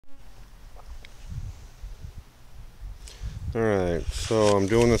Alright, so I'm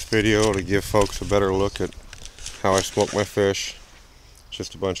doing this video to give folks a better look at how I smoke my fish.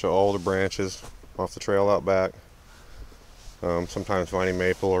 Just a bunch of older branches off the trail out back. Sometimes viney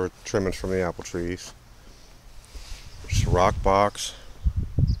maple or trimmings from the apple trees. Just a rock box.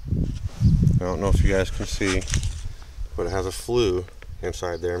 I don't know if you guys can see, but it has a flue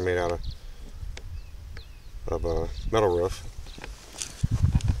inside there made out of a metal roof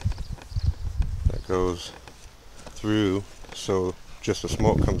that goes through, so just the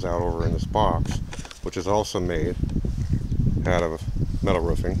smoke comes out over in this box, which is also made out of metal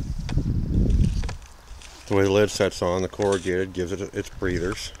roofing. The way the lid sets on, the corrugated gives it its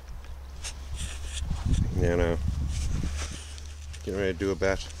breathers. And getting ready to do a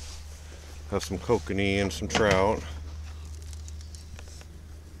batch of some kokanee and some trout.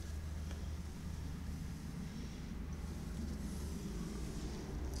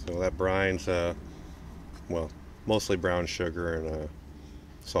 So that brine's well, mostly brown sugar and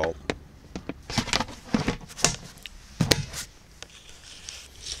salt.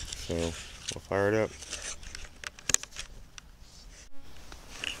 So we'll fire it up.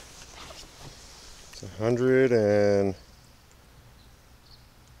 It's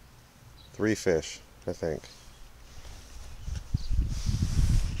 103 fish, I think.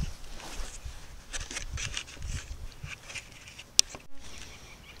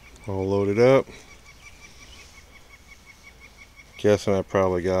 All loaded up. Guessing I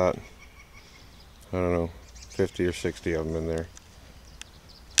probably got, I don't know, 50 or 60 of them in there.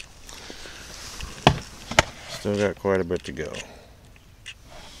 Still got quite a bit to go.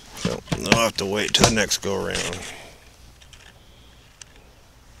 So I'll have to wait till the next go around.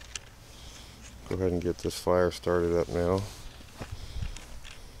 Go ahead and get this fire started up now.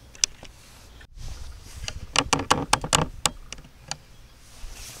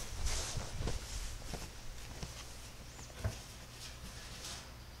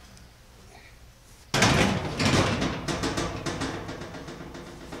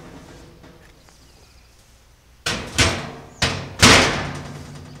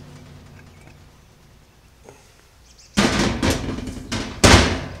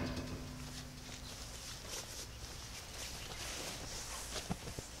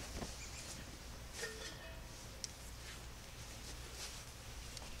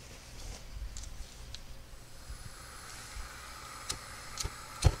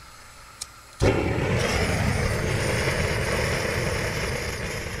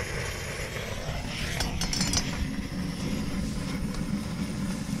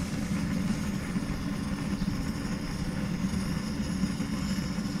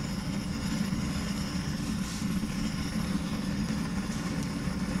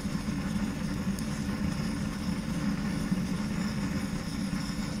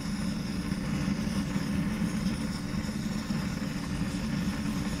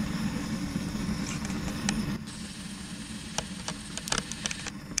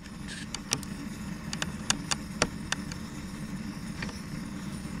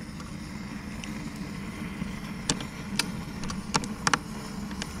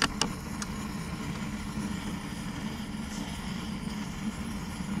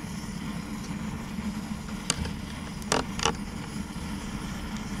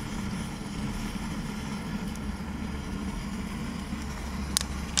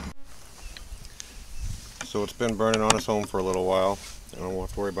 So it's been burning on its own for a little while. I don't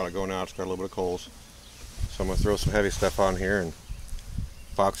have to worry about it going out. It's got a little bit of coals. So I'm going to throw some heavy stuff on here and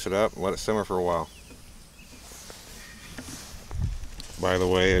box it up and let it simmer for a while. By the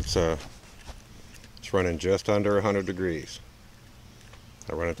way, it's running just under 100 degrees.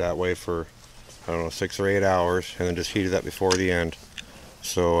 I run it that way for, I don't know, 6 or 8 hours and then just heat it up before the end.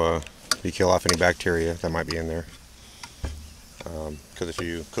 So you kill off any bacteria that might be in there. Because if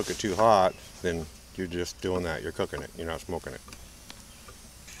you cook it too hot, then you're just doing that. You're cooking it. You're not smoking it.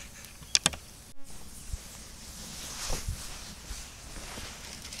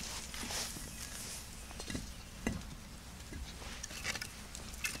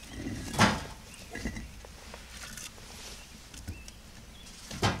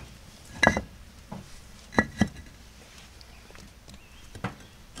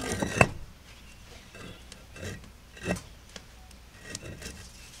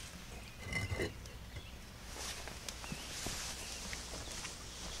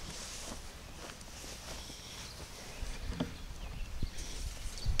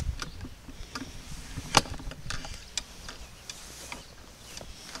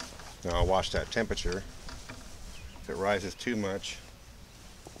 Now I'll watch that temperature. If it rises too much,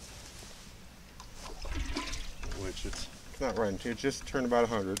 which it's not rising, it just turned about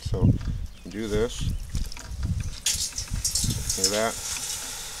 100, so do this. See that?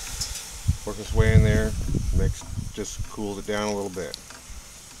 Work its way in there, just cools it down a little bit.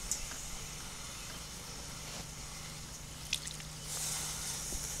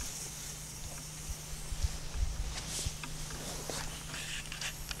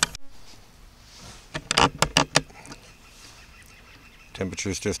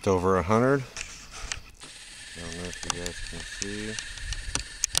 Temperature's just over 100. I don't know if you guys can see.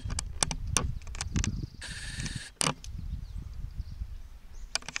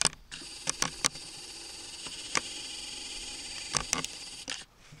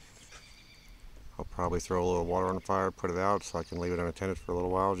 I'll probably throw a little water on the fire, put it out so I can leave it unattended for a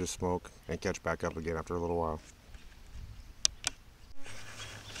little while, just smoke and catch back up again after a little while.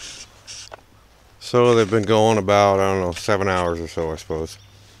 So they've been going about, I don't know, 7 hours or so, I suppose.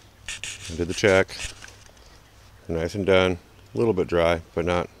 I did the check. Nice and done. A little bit dry, but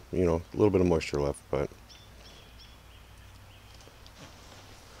not, a little bit of moisture left. But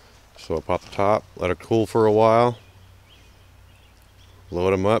so I'll pop the top, let it cool for a while,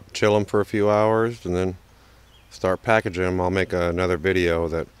 load them up, chill them for a few hours, and then start packaging them. I'll make another video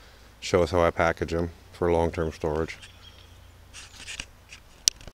that shows how I package them for long-term storage.